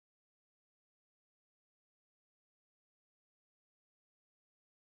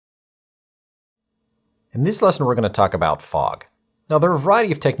In this lesson, we're going to talk about fog. Now, there are a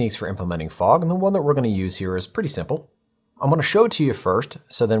variety of techniques for implementing fog, and the one that we're going to use here is pretty simple. I'm going to show it to you first,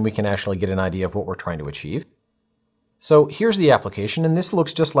 so then we can actually get an idea of what we're trying to achieve. So here's the application, and this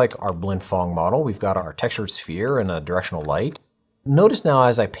looks just like our blend fog model. We've got our textured sphere and a directional light. Notice now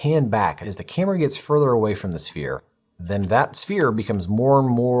as I pan back, as the camera gets further away from the sphere, then that sphere becomes more and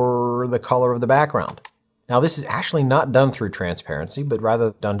more the color of the background. Now, this is actually not done through transparency, but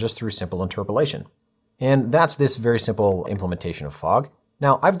rather done just through simple interpolation. And that's this very simple implementation of fog.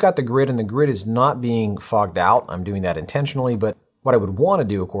 Now, I've got the grid, and the grid is not being fogged out. I'm doing that intentionally, but what I would want to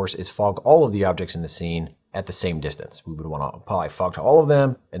do, of course, is fog all of the objects in the scene at the same distance. We would want to apply fog to all of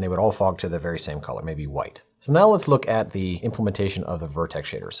them, and they would all fog to the very same color, maybe white. So now let's look at the implementation of the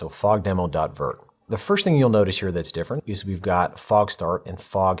vertex shader, so fogdemo.vert. The first thing you'll notice here that's different is we've got fog start and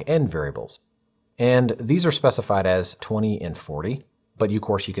fog end variables. And these are specified as 20 and 40. But of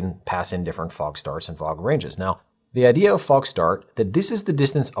course you can pass in different fog starts and fog ranges. Now, the idea of fog start, that this is the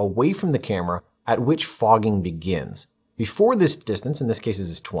distance away from the camera at which fogging begins. Before this distance, in this case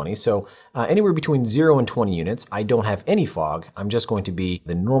this is 20, so anywhere between 0 and 20 units, I don't have any fog. I'm just going to be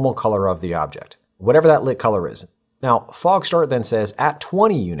the normal color of the object, whatever that lit color is. Now, fog start then says at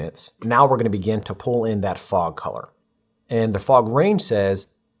 20 units, now we're going to begin to pull in that fog color. And the fog range says,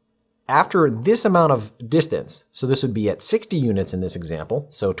 after this amount of distance, so this would be at 60 units in this example,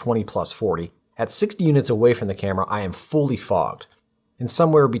 so 20 plus 40, at 60 units away from the camera, I am fully fogged. And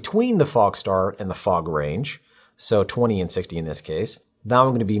somewhere between the fog start and the fog range, so 20 and 60 in this case, now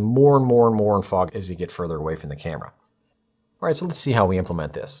I'm going to be more and more and more in fog as you get further away from the camera. All right, so let's see how we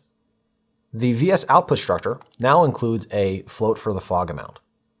implement this. The VS output structure now includes a float for the fog amount.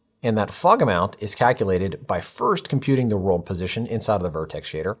 And that fog amount is calculated by first computing the world position inside of the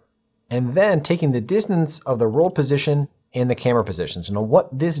vertex shader, and then taking the distance of the world position and the camera position. So now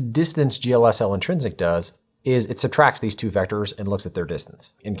what this distance GLSL intrinsic does is it subtracts these two vectors and looks at their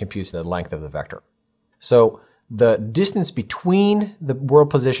distance and computes the length of the vector. So the distance between the world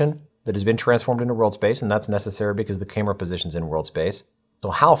position that has been transformed into world space, and that's necessary because the camera position's in world space.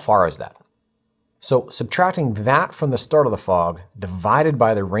 So how far is that? So subtracting that from the start of the fog divided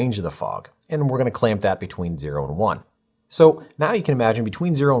by the range of the fog, and we're going to clamp that between 0 and 1. So now you can imagine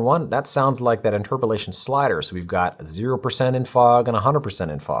between 0 and 1, that sounds like that interpolation slider. So we've got 0% in fog and 100%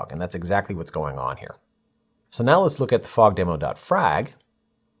 in fog, and that's exactly what's going on here. So now let's look at the fogdemo.frag.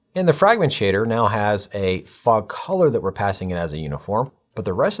 And the fragment shader now has a fog color that we're passing in as a uniform, but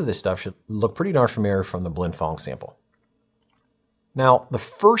the rest of this stuff should look pretty darn familiar from the blend fog sample. Now, the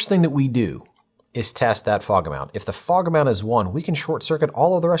first thing that we do is test that fog amount. If the fog amount is 1, we can short circuit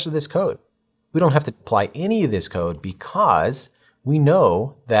all of the rest of this code. We don't have to apply any of this code because we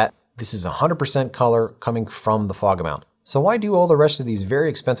know that this is 100% color coming from the fog amount. So why do all the rest of these very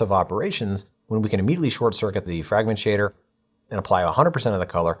expensive operations when we can immediately short circuit the fragment shader and apply 100% of the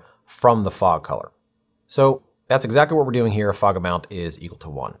color from the fog color? So that's exactly what we're doing here if fog amount is equal to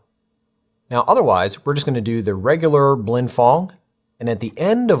 1. Now otherwise, we're just going to do the regular blend fog, and at the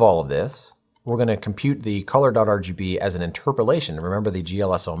end of all of this, we're going to compute the color.rgb as an interpolation. Remember the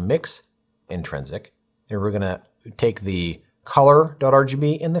GLSL mix intrinsic, and we're going to take the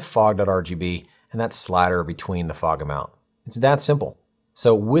color.rgb and the fog.rgb, and that slider between the fog amount. It's that simple.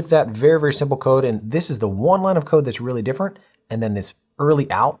 So with that very, very simple code, and this is the one line of code that's really different, and then this early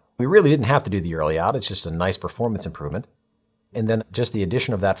out, we really didn't have to do the early out. It's just a nice performance improvement. And then just the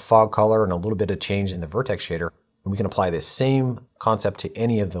addition of that fog color and a little bit of change in the vertex shader, and we can apply this same concept to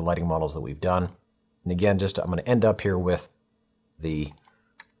any of the lighting models that we've done. And again, I'm going to end up here with the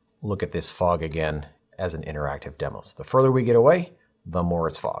look at this fog again as an interactive demo. So the further we get away, the more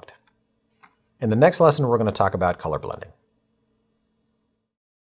it's fogged. In the next lesson, we're going to talk about color blending.